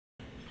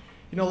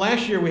You know,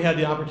 last year we had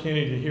the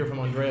opportunity to hear from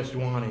Andreas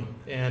Duani,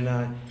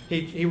 and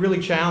he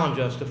really challenged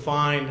us to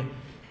find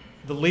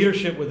the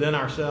leadership within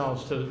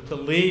ourselves to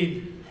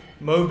lead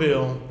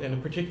Mobile,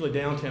 and particularly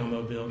downtown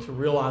Mobile, to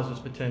realize its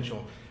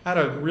potential. I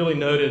had a really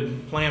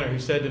noted planner who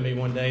said to me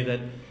one day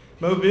that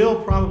Mobile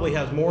probably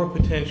has more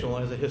potential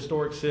as a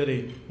historic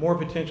city, more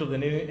potential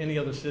than any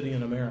other city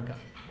in America.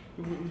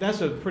 That's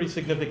a pretty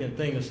significant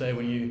thing to say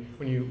when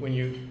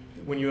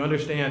you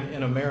understand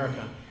in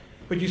America.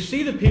 But you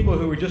see the people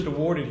who were just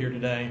awarded here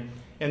today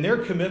and their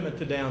commitment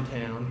to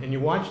downtown, and you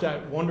watch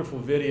that wonderful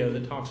video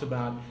that talks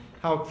about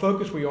how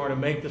focused we are to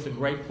make this a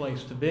great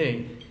place to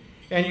be.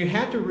 And you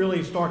have to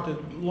really start to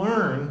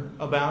learn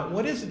about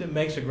what is it that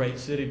makes a great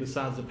city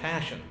besides the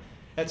passion.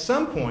 At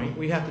some point,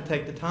 we have to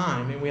take the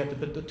time and we have to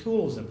put the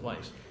tools in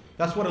place.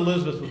 That's what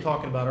Elizabeth was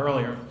talking about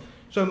earlier.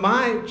 So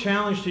my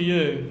challenge to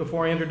you,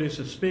 before I introduce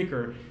the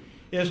speaker,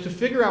 is to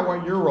figure out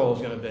what your role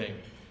is going to be.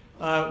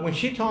 When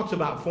she talks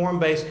about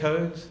form-based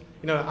codes,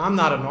 you know, I'm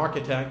not an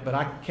architect, but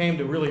I came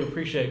to really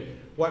appreciate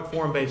what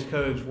form-based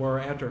codes were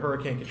after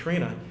Hurricane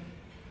Katrina.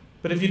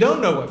 But if you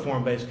don't know what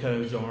form-based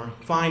codes are,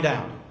 find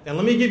out. And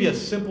let me give you a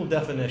simple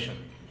definition.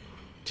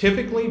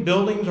 Typically,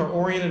 buildings are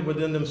oriented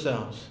within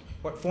themselves.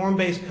 What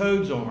form-based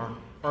codes are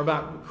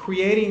about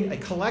creating a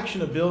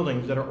collection of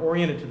buildings that are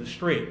oriented to the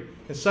street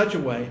in such a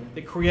way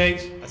that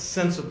creates a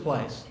sense of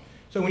place.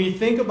 So when you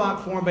think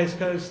about form-based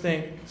codes,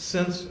 think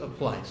sense of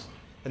place.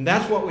 And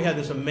that's what we had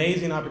this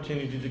amazing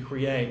opportunity to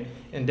create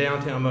in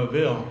downtown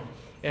Mobile.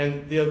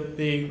 And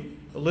the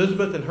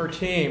Elizabeth and her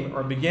team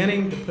are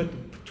beginning to put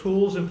the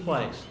tools in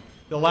place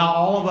to allow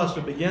all of us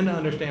to begin to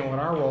understand what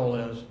our role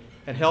is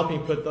and helping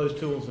put those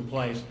tools in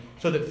place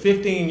so that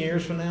 15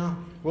 years from now,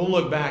 we'll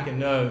look back and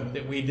know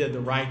that we did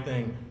the right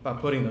thing by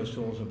putting those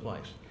tools in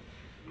place.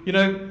 You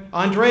know,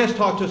 Andreas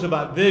talked to us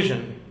about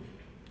vision,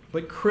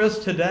 but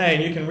Chris today,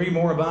 and you can read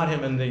more about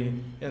him in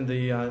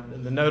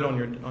the note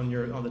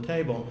on the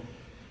table.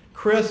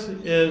 Chris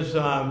is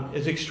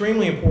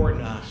extremely important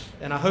to us,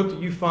 and I hope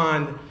that you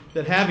find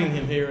that having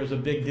him here is a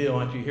big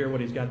deal after you hear what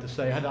he's got to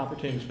say. I had the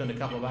opportunity to spend a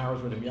couple of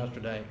hours with him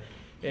yesterday,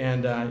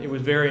 and it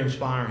was very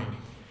inspiring.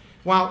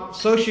 While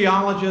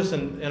sociologists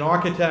and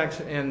architects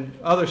and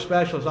other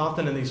specialists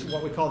often in these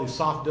what we call these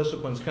soft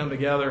disciplines come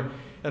together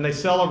and they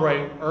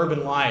celebrate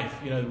urban life,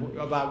 you know,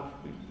 about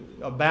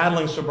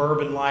battling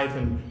suburban life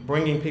and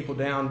bringing people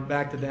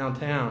back to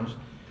downtowns.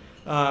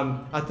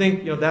 I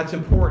think, you know, that's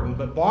important.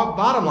 But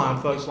bottom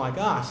line, folks like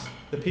us,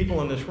 the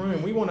people in this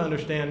room, we want to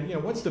understand, you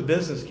know, what's the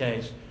business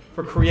case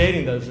for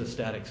creating those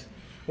aesthetics.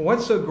 Well,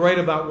 what's so great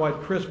about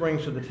what Chris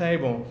brings to the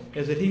table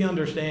is that he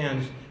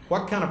understands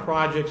what kind of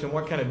projects and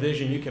what kind of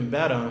vision you can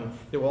bet on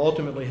that will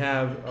ultimately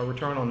have a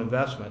return on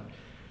investment.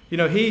 You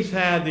know, he's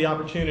had the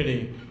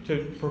opportunity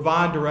to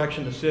provide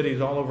direction to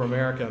cities all over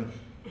America.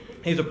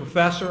 He's a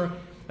professor,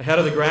 head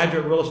of the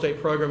graduate real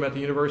estate program at the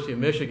University of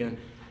Michigan.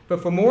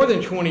 But for more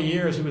than 20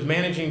 years, he was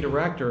managing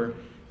director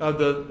of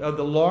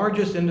the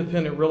largest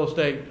independent real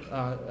estate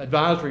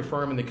advisory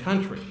firm in the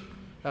country.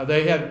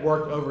 They had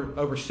worked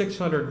over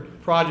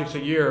 600 projects a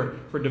year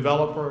for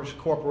developers,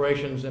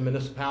 corporations, and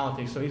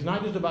municipalities. So he's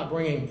not just about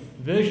bringing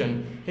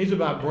vision, he's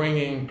about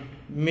bringing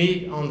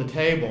meat on the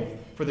table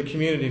for the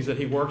communities that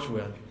he works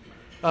with.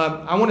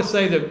 I want to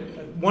say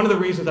that one of the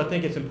reasons I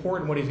think it's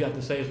important what he's got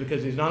to say is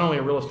because he's not only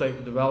a real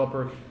estate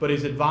developer, but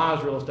he's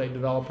advised real estate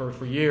developers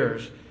for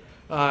years.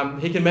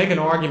 He can make an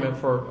argument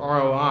for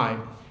ROI.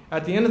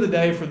 At the end of the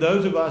day, for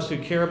those of us who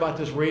care about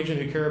this region,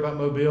 who care about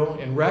Mobile,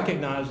 and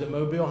recognize that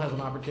Mobile has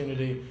an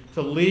opportunity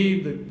to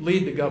lead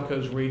the Gulf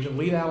Coast region,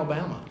 lead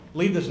Alabama,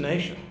 lead this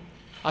nation,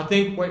 I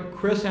think what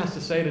Chris has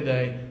to say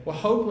today will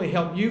hopefully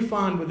help you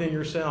find within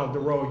yourself the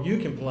role you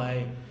can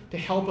play to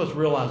help us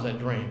realize that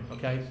dream,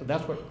 okay? So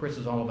that's what Chris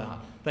is all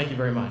about. Thank you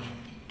very much.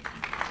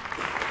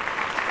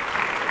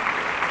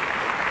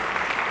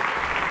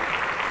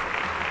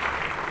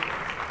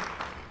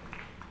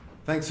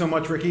 Thanks so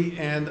much, Ricky,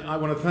 and I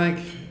want to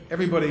thank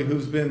everybody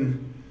who's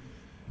been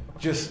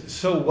just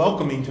so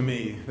welcoming to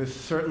me. This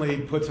certainly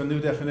puts a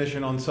new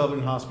definition on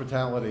Southern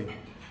hospitality.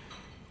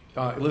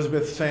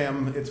 Elizabeth,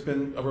 Sam, it's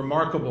been a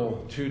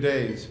remarkable 2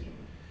 days,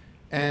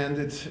 and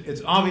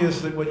it's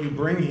obvious that what you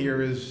bring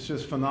here is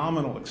just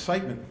phenomenal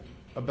excitement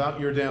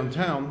about your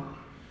downtown,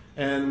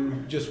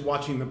 and just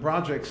watching the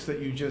projects that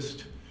you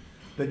just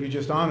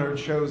honored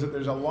shows that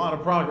there's a lot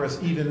of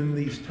progress even in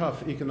these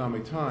tough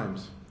economic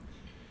times.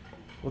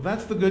 Well,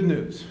 that's the good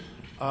news.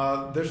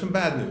 There's some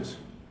bad news.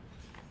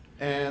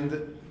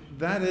 And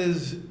that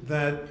is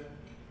that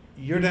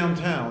your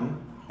downtown,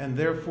 and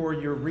therefore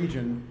your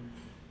region,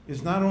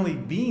 is not only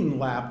being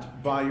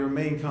lapped by your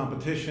main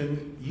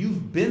competition,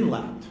 you've been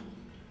lapped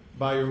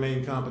by your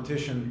main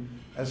competition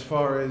as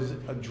far as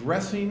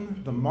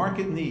addressing the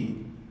market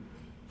need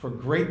for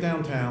great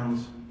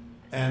downtowns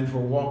and for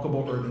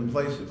walkable urban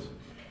places.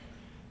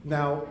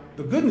 Now,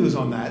 the good news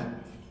on that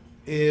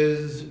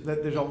is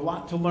that there's a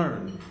lot to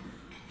learn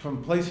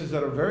from places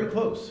that are very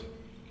close,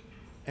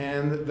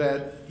 and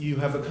that you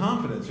have the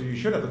confidence, or you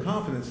should have the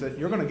confidence, that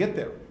you're going to get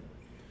there.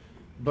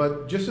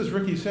 But just as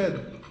Ricky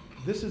said,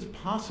 this is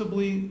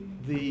possibly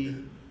the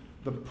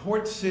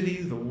port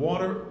city, the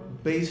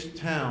water-based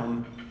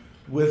town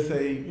with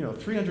a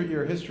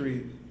 300-year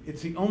history.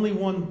 It's the only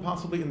one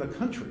possibly in the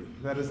country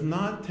that has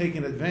not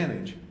taken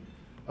advantage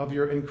of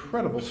your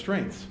incredible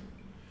strengths.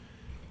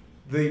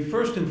 The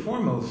first and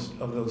foremost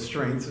of those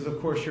strengths is,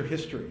 of course, your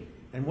history.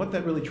 And what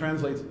that really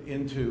translates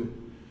into,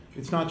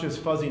 it's not just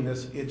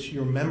fuzziness, it's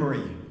your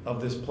memory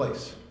of this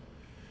place.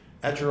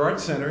 At your art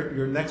center,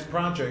 your next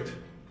project,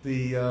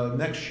 the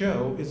next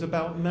show, is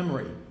about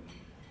memory.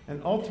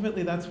 And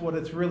ultimately, that's what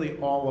it's really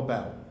all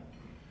about.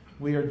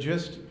 We are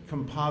just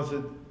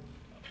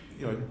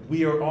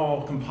we are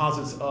all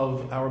composites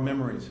of our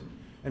memories.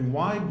 And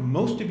why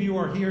most of you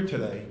are here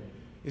today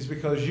is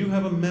because you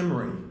have a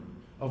memory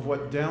of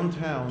what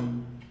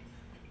downtown,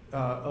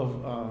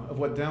 of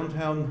what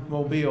downtown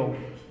Mobile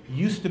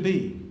used to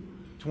be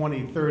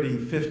 20, 30,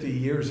 50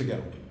 years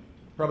ago.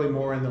 Probably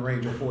more in the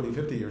range of 40,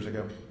 50 years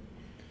ago.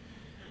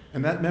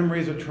 And that memory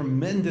is a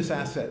tremendous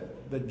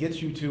asset that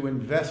gets you to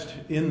invest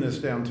in this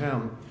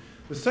downtown.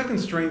 The second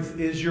strength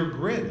is your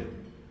grid.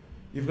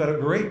 You've got a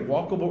great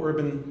walkable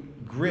urban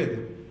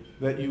grid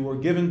that you were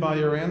given by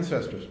your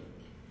ancestors.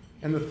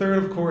 And the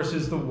third, of course,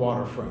 is the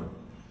waterfront.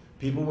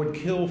 People would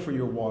kill for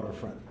your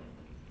waterfront.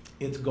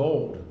 It's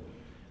gold.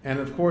 And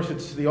of course,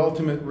 it's the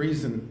ultimate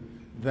reason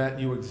that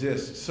you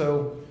exist.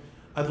 So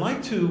I'd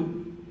like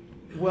to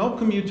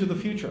welcome you to the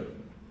future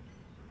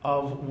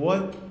of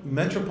what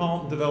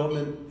metropolitan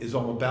development is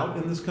all about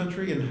in this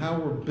country and how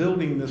we're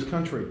building this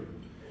country.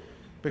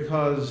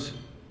 Because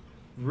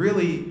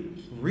really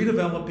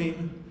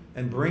redeveloping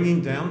and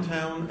bringing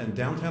downtown and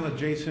downtown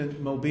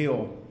adjacent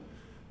Mobile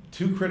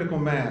to critical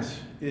mass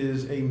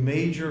is a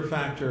major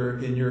factor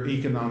in your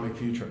economic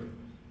future.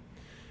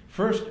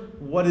 First,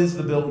 what is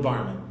the built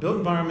environment? Built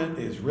environment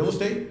is real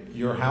estate,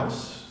 your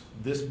house,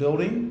 this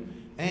building,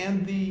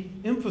 and the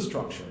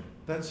infrastructure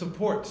that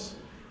supports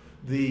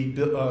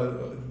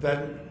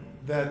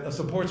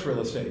supports real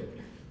estate.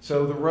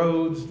 So the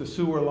roads, the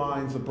sewer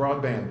lines, the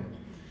broadband.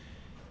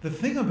 The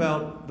thing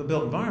about the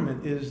built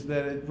environment is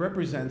that it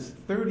represents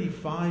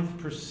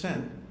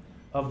 35%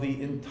 of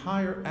the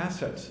entire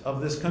assets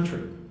of this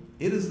country.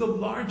 It is the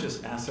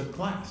largest asset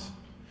class.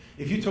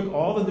 If you took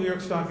all the New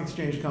York Stock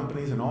Exchange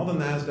companies and all the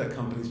NASDAQ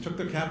companies, took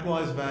their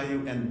capitalized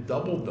value and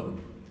doubled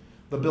them,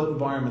 the built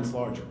environment's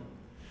larger.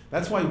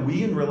 That's why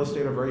we in real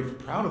estate are very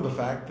proud of the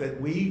fact that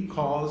we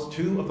caused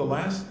 2 of the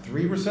last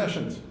 3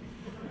 recessions,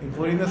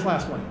 including this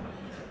last one.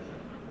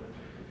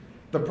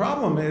 The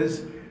problem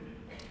is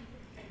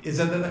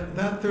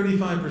that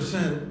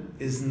 35%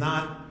 is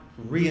not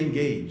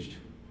re-engaged.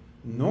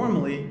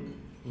 Normally,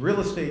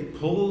 real estate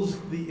pulls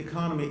the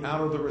economy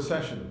out of the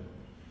recession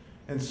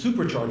and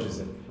supercharges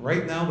it.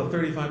 Right now, the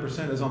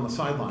 35% is on the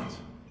sidelines.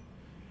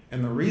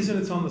 And the reason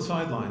it's on the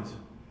sidelines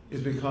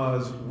is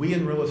because we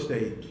in real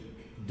estate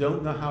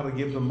don't know how to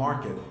give the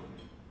market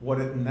what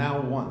it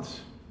now wants,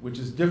 which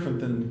is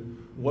different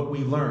than what we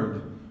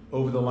learned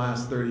over the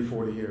last 30,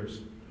 40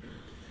 years.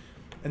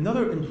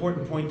 Another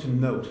important point to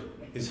note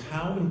is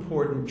how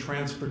important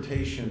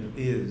transportation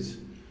is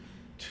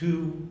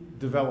to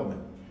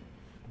development.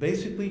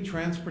 Basically,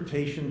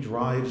 transportation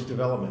drives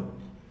development.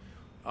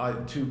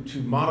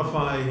 To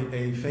modify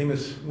a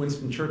famous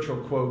Winston Churchill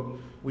quote,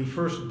 we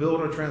first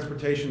build our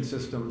transportation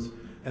systems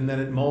and then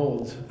it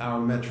molds our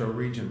metro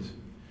regions.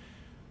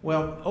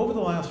 Well, over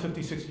the last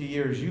 50, 60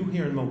 years, you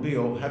here in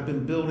Mobile have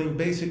been building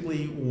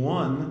basically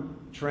one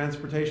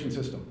transportation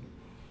system,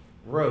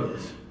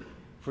 roads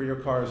for your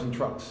cars and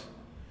trucks.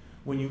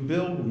 When you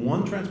build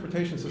one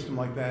transportation system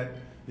like that,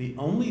 the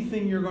only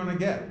thing you're going to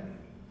get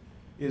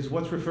is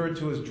what's referred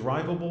to as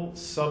drivable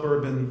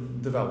suburban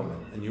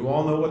development. And you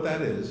all know what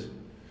that is.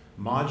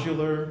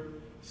 Modular,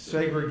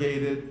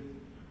 segregated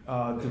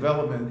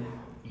development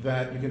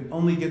that you can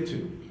only get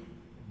to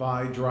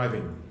by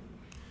driving.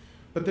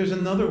 But there's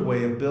another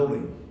way of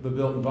building the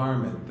built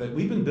environment that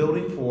we've been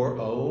building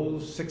for,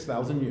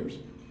 6,000 years.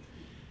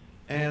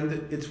 And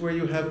it's where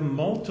you have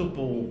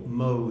multiple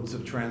modes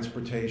of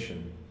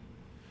transportation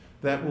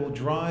that will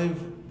drive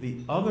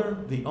the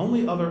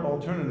only other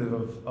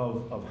alternative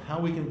of how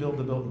we can build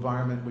the built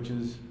environment, which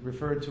is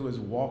referred to as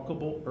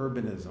walkable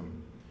urbanism,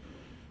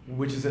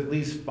 which is at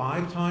least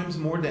 5 times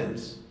more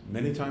dense,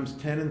 many times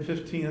 10 and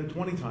 15 and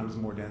 20 times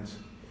more dense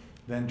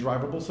than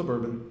drivable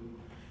suburban.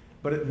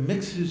 But it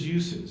mixes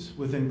uses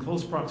within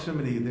close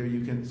proximity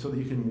so that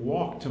you can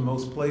walk to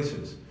most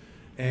places.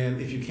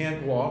 And if you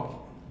can't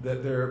walk,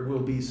 that there will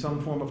be some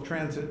form of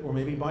transit or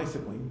maybe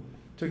bicycling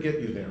to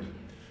get you there.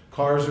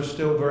 Cars are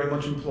still very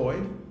much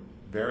employed,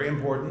 very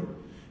important.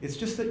 It's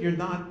just that you're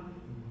not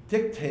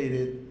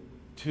dictated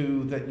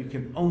to that you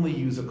can only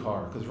use a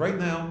car. Because right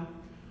now,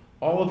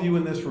 all of you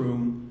in this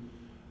room,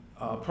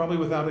 probably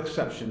without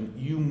exception,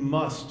 you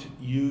must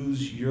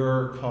use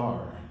your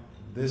car.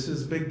 This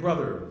is Big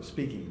Brother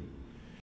speaking.